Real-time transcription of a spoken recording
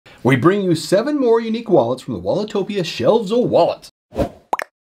We bring you 7 more unique wallets from the Walletopia shelves of wallets. The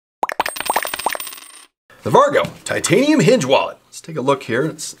Vargo Titanium Hinge Wallet. Let's take a look here.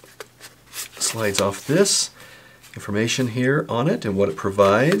 It slides off this. Information here on it and what it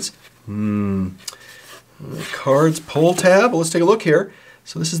provides. Cards, pull tab. Well, let's take a look here.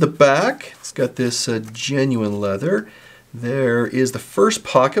 So this is the back. It's got this genuine leather. There is the first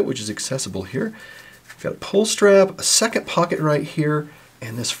pocket, which is accessible here. We've got a pull strap, a second pocket right here,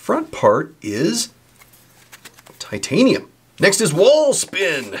 and this front part is titanium. Next is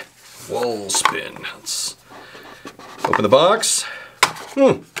Walspin. Walspin. Let's open the box.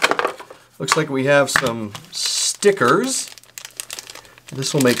 Looks like we have some stickers.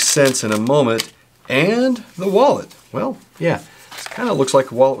 This will make sense in a moment. And the wallet. Well, yeah, it kind of looks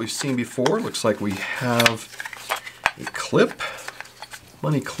like a wallet we've seen before. Looks like we have a clip,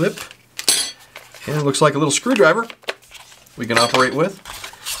 money clip, and it looks like a little screwdriver we can operate with.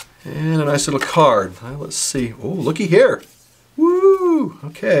 And a nice little card. Let's see. Oh, looky here. Woo!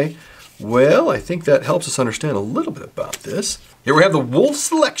 Okay. Well, I think that helps us understand a little bit about this. Here we have the Wolf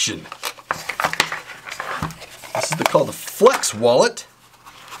Selection. This is called the Flex Wallet.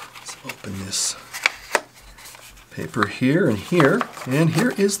 Let's open this paper here, and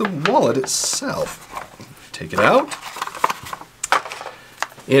here is the wallet itself. Take it out.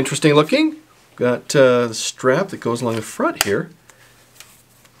 Interesting looking. Got the strap that goes along the front here.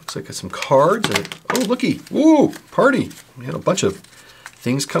 Looks like it's some cards and oh, looky, ooh, party. We had a bunch of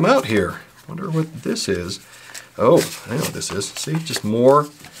things come out here. Wonder what this is. Oh, I know what this is. See, just more.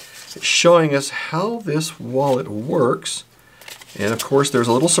 It's showing us how this wallet works. And of course, there's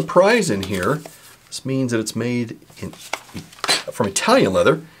a little surprise in here. This means that it's made from Italian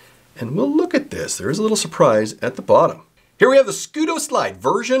leather. And we'll look at this. There is a little surprise at the bottom. Here we have the SCUDO Slide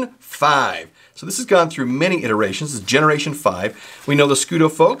version 5. So this has gone through many iterations. This is generation 5. We know the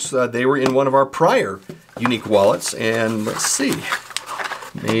SCUDO folks. They were in one of our prior unique wallets. And let's see.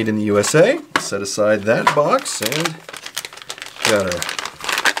 Made in the USA. Set aside that box and got our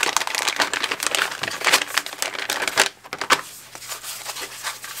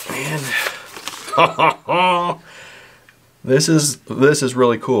this is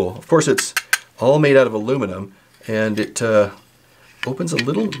really cool. Of course, it's all made out of aluminum, and it opens a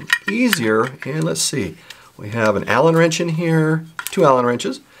little easier. And let's see, we have an Allen wrench in here, 2 Allen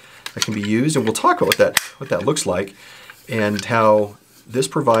wrenches that can be used, and we'll talk about what that looks like and how this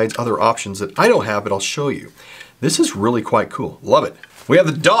provides other options that I don't have, but I'll show you. This is really quite cool. Love it. We have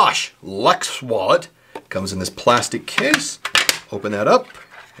the DOSH Luxe wallet. Comes in this plastic case. Open that up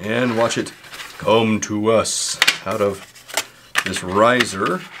and watch it come to us out of this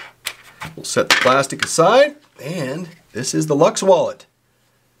riser. We'll set the plastic aside, and this is the Luxe wallet.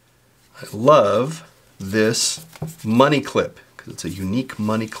 I love this money clip because it's a unique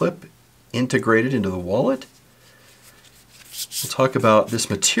money clip integrated into the wallet. We'll talk about this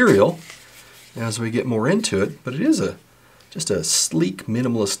material as we get more into it, but it is just a sleek,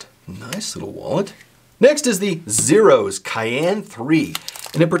 minimalist, nice little wallet. Next is the zerOz Cayenne 3.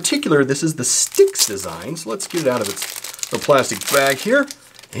 And in particular, this is the sticks design. So let's get it out of its little plastic bag here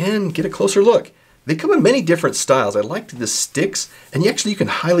and get a closer look. They come in many different styles. I liked the sticks, and you can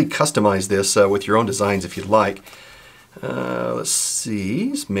highly customize this with your own designs if you'd like. Let's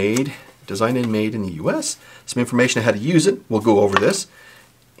see, it's designed and made in the US. Some information on how to use it. We'll go over this.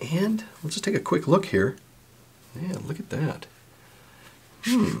 And let's just take a quick look here. Yeah, look at that.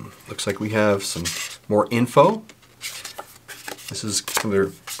 Looks like we have some more info. This is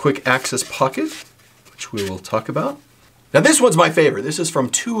their quick access pocket, which we will talk about. Now this one's my favorite. This is from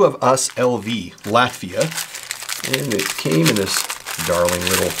 2 of Us LV, Latvia. And it came in this darling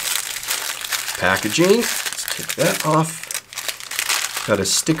little packaging. Let's take that off. Got a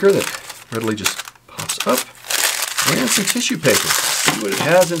sticker that readily just pops up. And some tissue paper. Let's see what it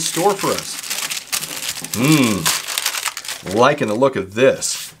has in store for us. Liking the look of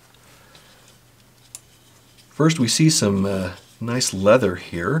this. First we see some nice leather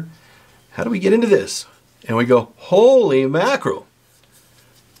here. How do we get into this? And we go, holy mackerel.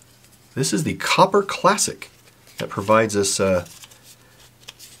 This is the Copper Classic that provides us the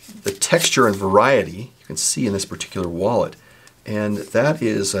texture and variety you can see in this particular wallet. And that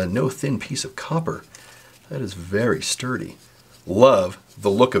is no thin piece of copper. That is very sturdy. Love the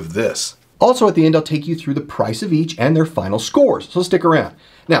look of this. Also at the end, I'll take you through the price of each and their final scores, so stick around.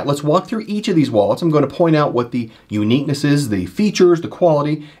 Now, let's walk through each of these wallets. I'm going to point out what the uniqueness is, the features, the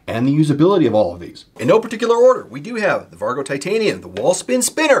quality, and the usability of all of these. In no particular order, we do have the Vargo Titanium, the Walspin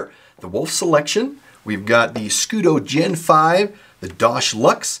Spinner, the Wolf Selection. We've got the SCUDO Gen 5, the DOSH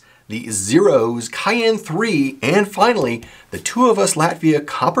Luxe, the zerOz Cayenne 3, and finally, the Two of Us Latvia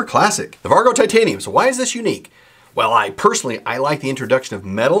Copper Classic, the Vargo Titanium. So why is this unique? Well, I like the introduction of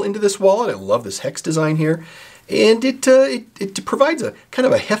metal into this wallet. I love this hex design here. And it provides a kind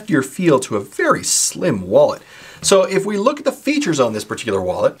of a heftier feel to a very slim wallet. So if we look at the features on this particular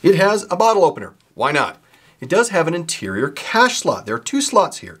wallet, it has a bottle opener. Why not? It does have an interior cash slot. There are two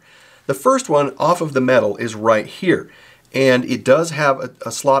slots here. The first one off of the metal is right here. And it does have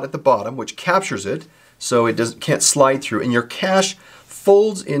a slot at the bottom which captures it so it can't slide through. And your cash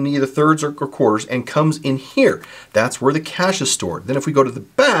folds in either thirds or quarters and comes in here. That's where the cash is stored. Then if we go to the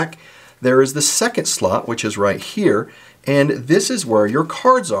back, there is the second slot, which is right here, and this is where your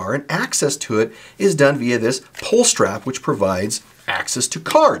cards are, and access to it is done via this pull strap, which provides access to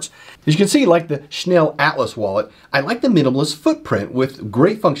cards. As you can see, like the Schnell Atlas wallet, I like the minimalist footprint with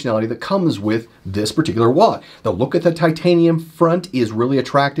great functionality that comes with this particular wallet. The look at the titanium front is really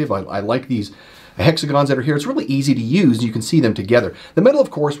attractive. I like these hexagons that are here. It's really easy to use. You can see them together. The metal, of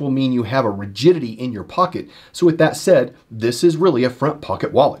course, will mean you have a rigidity in your pocket. So with that said, this is really a front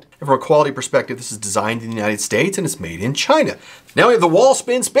pocket wallet. And from a quality perspective, this is designed in the United States and it's made in China. Now we have the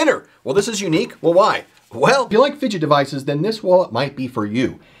Walspin Spinner. Well, this is unique. Well, why? Well, if you like fidget devices, then this wallet might be for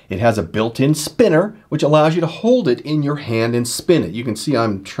you. It has a built-in spinner, which allows you to hold it in your hand and spin it. You can see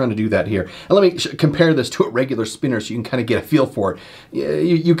I'm trying to do that here. And let me compare this to a regular spinner so you can kind of get a feel for it.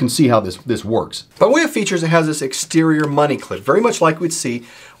 You can see how this works. By way of features, it has this exterior money clip, very much like we'd see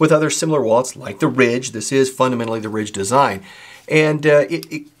with other similar wallets like the Ridge. This is fundamentally the Ridge design. And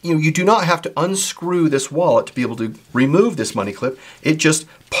you do not have to unscrew this wallet to be able to remove this money clip. It just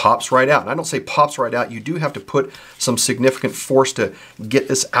pops right out. And I don't say pops right out. You do have to put some significant force to get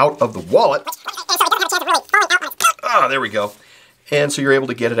this out of the wallet. Ah, there we go. And so you're able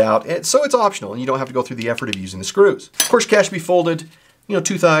to get it out. And so it's optional, and you don't have to go through the effort of using the screws. Of course, cash be folded,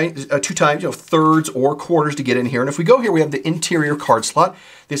 two times, thirds or quarters to get in here. And if we go here, we have the interior card slot.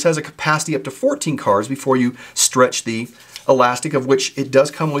 This has a capacity up to 14 cards before you stretch the elastic, of which it does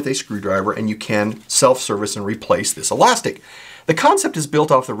come with a screwdriver, and you can self-service and replace this elastic. The concept is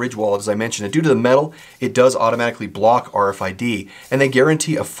built off the Ridge wallet, as I mentioned, and due to the metal, it does automatically block RFID, and they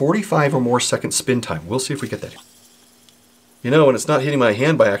guarantee a 45 or more second spin time. We'll see if we get that. When it's not hitting my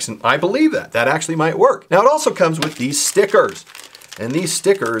hand by accident, I believe that. That actually might work. Now, it also comes with these stickers, and these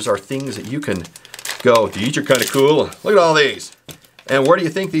stickers are things that you can go, these are kind of cool. Look at all these. And where do you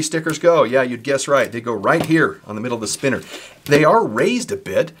think these stickers go? Yeah, you'd guess right. They go right here on the middle of the spinner. They are raised a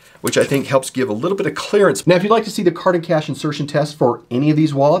bit, which I think helps give a little bit of clearance. Now, if you'd like to see the card and cash insertion test for any of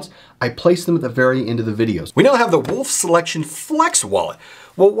these wallets, I place them at the very end of the videos. We now have the Wolf Selection Flex wallet.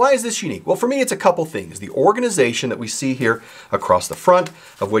 Well, why is this unique? Well, for me, it's a couple things. The organization that we see here across the front,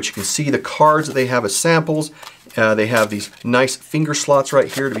 of which you can see the cards that they have as samples. They have these nice finger slots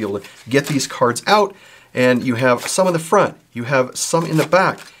right here to be able to get these cards out. And you have some in the front, you have some in the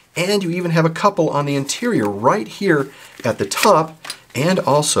back, and you even have a couple on the interior right here at the top, and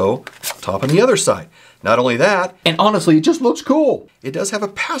also top on the other side. Not only that, and honestly, it just looks cool. It does have a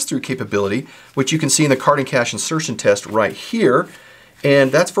pass-through capability, which you can see in the card and cash insertion test right here,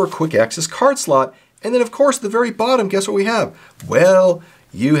 and that's for a quick access card slot. And then of course, at the very bottom, guess what we have? Well,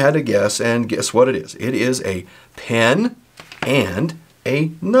 you had to guess, and guess what it is? It is a pen and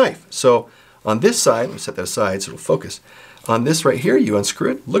a knife. So on this side, let me set that aside so it'll focus. On this right here, you unscrew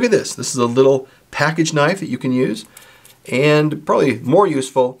it. Look at this. This is a little package knife that you can use. And probably more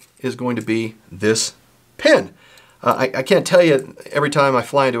useful is going to be this pen. I can't tell you every time I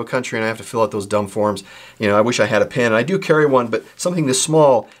fly into a country and I have to fill out those dumb forms, I wish I had a pen. And I do carry one, but something this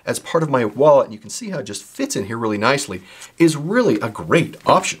small as part of my wallet, and you can see how it just fits in here really nicely, is really a great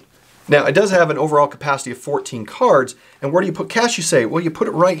option. Now, it does have an overall capacity of 14 cards. And where do you put cash, you say? Well, you put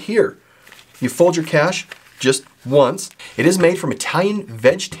it right here. You fold your cash just once. It is made from Italian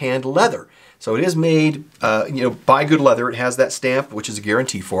veg-tanned leather. So it is made by good leather. It has that stamp, which is a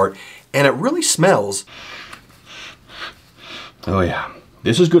guarantee for it. And it really smells, oh yeah,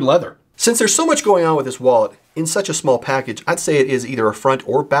 this is good leather. Since there's so much going on with this wallet in such a small package, I'd say it is either a front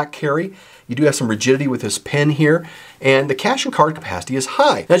or back carry. You do have some rigidity with this pen here, and the cash and card capacity is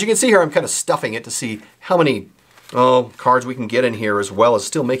high. Now, as you can see here, I'm kind of stuffing it to see how many cards we can get in here as well as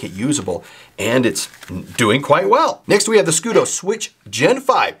still make it usable, and it's doing quite well. Next, we have the SCUDO Switch Gen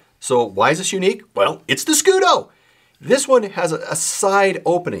 5. So why is this unique? Well, it's the SCUDO. This one has a side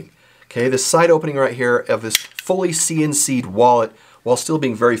opening. Okay, the side opening right here of this fully CNC'd wallet, while still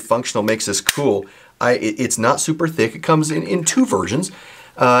being very functional, makes this cool. It's not super thick. It comes in two versions.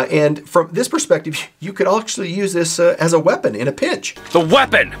 And from this perspective, you could actually use this as a weapon in a pinch. The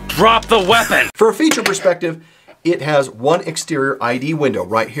weapon! Drop the weapon! For a feature perspective, it has one exterior ID window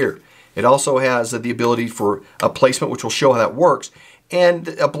right here. It also has the ability for a placement, which will show how that works, and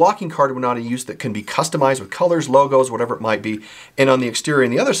a blocking card we're not used that can be customized with colors, logos, whatever it might be. And on the exterior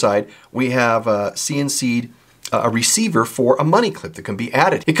and the other side, we have CNC'd a receiver for a money clip that can be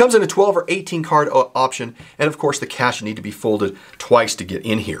added. It comes in a 12 or 18 card option, and of course the cash need to be folded twice to get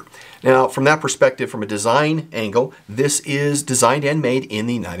in here. Now, from that perspective, from a design angle, this is designed and made in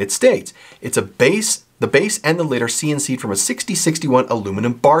the United States. It's a base. The base and the lid are CNC'd from a 6061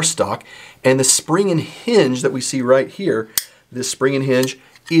 aluminum bar stock, and the spring and hinge that we see right here, this spring and hinge,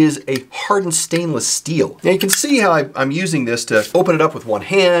 is a hardened stainless steel. Now you can see how I'm using this to open it up with one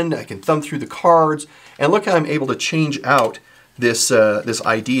hand. I can thumb through the cards, and look how I'm able to change out this, this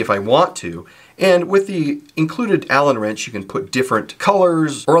ID if I want to. And with the included Allen wrench, you can put different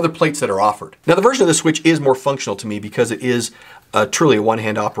colors or other plates that are offered. Now the version of the Switch is more functional to me because it is truly a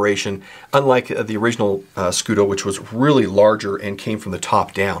one-hand operation, unlike the original SCUDO, which was really larger and came from the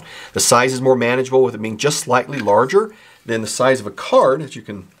top down. The size is more manageable with it being just slightly larger than the size of a card, as you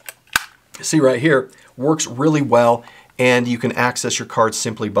can see right here. Works really well, and you can access your cards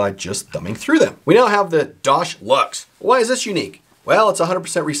simply by just thumbing through them. We now have the DOSH Luxe. Why is this unique? Well, it's 100%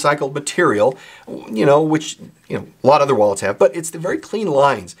 recycled material, which a lot of other wallets have, but it's the very clean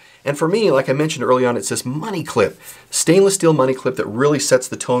lines. And for me, like I mentioned early on, it's this money clip, stainless steel money clip that really sets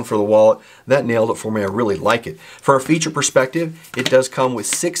the tone for the wallet. That nailed it for me. I really like it. From a feature perspective, it does come with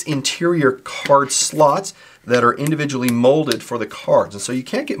 6 interior card slots that are individually molded for the cards. And so you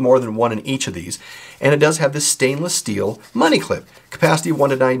can't get more than one in each of these. And it does have this stainless steel money clip. Capacity of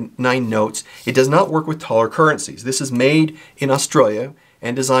 1 to 9 notes. It does not work with taller currencies. This is made in Australia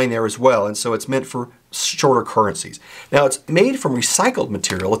and designed there as well. And so it's meant for shorter currencies. Now it's made from recycled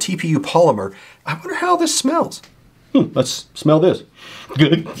material, a TPU polymer. I wonder how this smells. Let's smell this.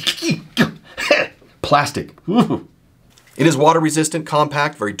 Good. Plastic. Ooh. It is water resistant,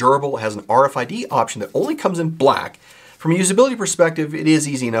 compact, very durable. It has an RFID option that only comes in black. From a usability perspective, it is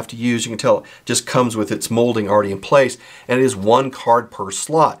easy enough to use. You can tell it just comes with its molding already in place, and it is 1 card per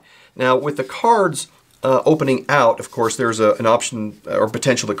slot. Now with the cards opening out, of course, there's an option or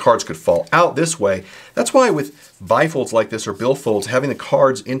potential that cards could fall out this way. That's why with bifolds like this or billfolds, having the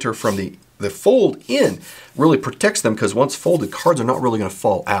cards enter from the fold in really protects them, because once folded, cards are not really going to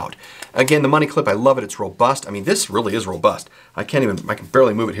fall out. Again, the money clip, I love it. It's robust. I mean, this really is robust. I can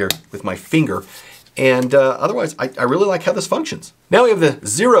barely move it here with my finger. And otherwise, I really like how this functions. Now we have the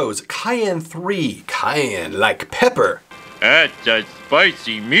zerOz Cayenne 3. Cayenne like pepper. That's a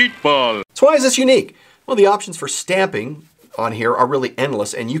spicy meatball. So why is this unique? Well, the options for stamping on here are really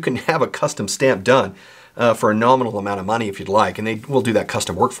endless, and you can have a custom stamp done for a nominal amount of money if you'd like, and they will do that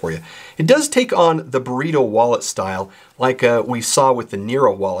custom work for you. It does take on the burrito wallet style like we saw with the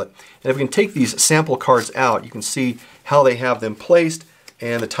Nero wallet. And if we can take these sample cards out, you can see how they have them placed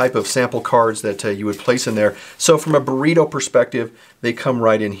and the type of sample cards that you would place in there. So from a burrito perspective, they come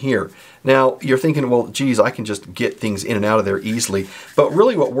right in here. Now you're thinking, well, geez, I can just get things in and out of there easily. But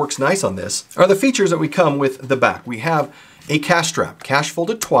really what works nice on this are the features that we come with the back. We have a cash strap, cash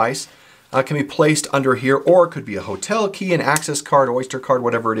folded twice, can be placed under here, or it could be a hotel key, an access card, Oyster card,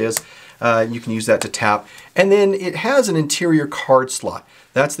 whatever it is. You can use that to tap. And then it has an interior card slot.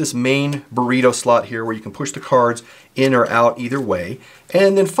 That's this main burrito slot here where you can push the cards in or out either way.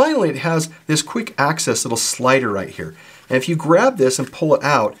 And then finally it has this quick access little slider right here. And if you grab this and pull it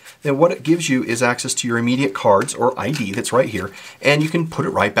out, then what it gives you is access to your immediate cards or ID that's right here, and you can put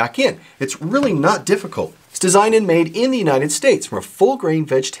it right back in. It's really not difficult. It's designed and made in the United States from a full grain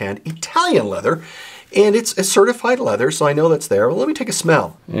veg tanned Italian leather, and it's a certified leather, so I know that's there. Well, let me take a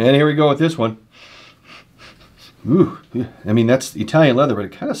smell. And here we go with this one. Ooh, I mean, that's Italian leather, but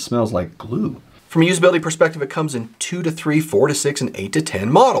it kind of smells like glue. From a usability perspective, it comes in 2 to 3, 4 to 6, and 8 to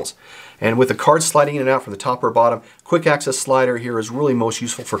 10 models. And with the cards sliding in and out from the top or bottom, quick access slider here is really most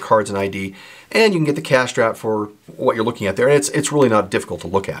useful for cards and ID. And you can get the cash strap for what you're looking at there. And it's really not difficult to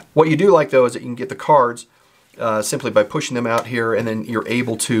look at. What you do like though is that you can get the cards simply by pushing them out here, and then you're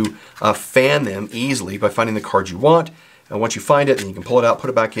able to fan them easily by finding the cards you want. And once you find it, then you can pull it out, put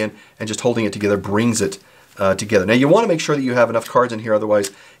it back in, and just holding it together brings it together. Now you want to make sure that you have enough cards in here, otherwise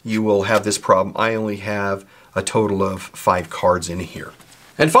you will have this problem. I only have a total of 5 cards in here.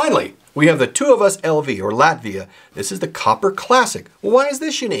 And finally, we have the Two of Us LV or Latvia. This is the Copper Classic. Well, why is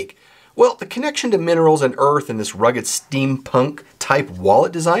this unique? Well, the connection to minerals and earth and this rugged steampunk type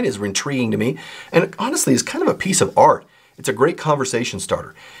wallet design is intriguing to me, and honestly is kind of a piece of art. It's a great conversation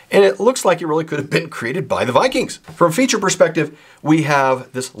starter, and it looks like it really could have been created by the Vikings. From a feature perspective, we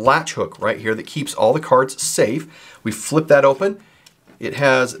have this latch hook right here that keeps all the cards safe. We flip that open. It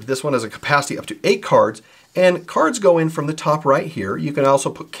has, this one has a capacity up to 8 cards, And cards go in from the top right here. You can also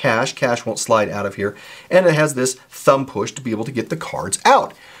put cash. Cash won't slide out of here. And it has this thumb push to be able to get the cards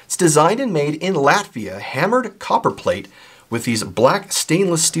out. It's designed and made in Latvia, hammered copper plate with these black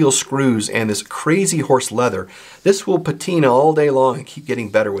stainless steel screws and this crazy horse leather. This will patina all day long and keep getting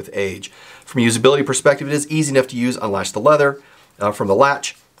better with age. From a usability perspective, it is easy enough to use. Unlatch the leather from the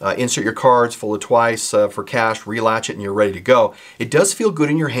latch. Insert your cards, fold it twice for cash, relatch it, and you're ready to go. It does feel good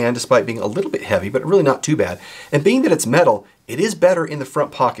in your hand despite being a little bit heavy, but really not too bad. And being that it's metal, it is better in the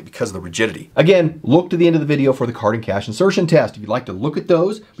front pocket because of the rigidity. Again, look to the end of the video for the card and cash insertion test if you'd like to look at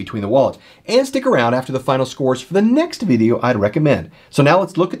those between the wallets. And stick around after the final scores for the next video I'd recommend. So now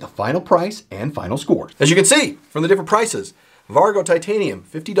let's look at the final price and final scores. As you can see from the different prices, Vargo Titanium,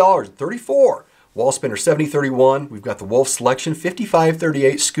 $50.34. Walspinner 7031, we've got the Wolf Selection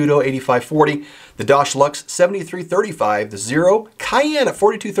 5538, SCUDO 8540, the DOSH Luxe 7335, the Zero Cayenne at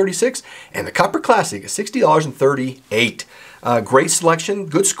 4236, and the Copper Classic at $60.38. Great selection,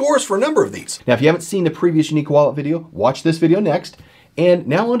 good scores for a number of these. Now if you haven't seen the previous Unique Wallet video, watch this video next. And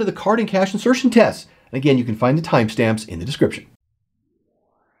now onto the card and cash insertion tests. And again, you can find the timestamps in the description.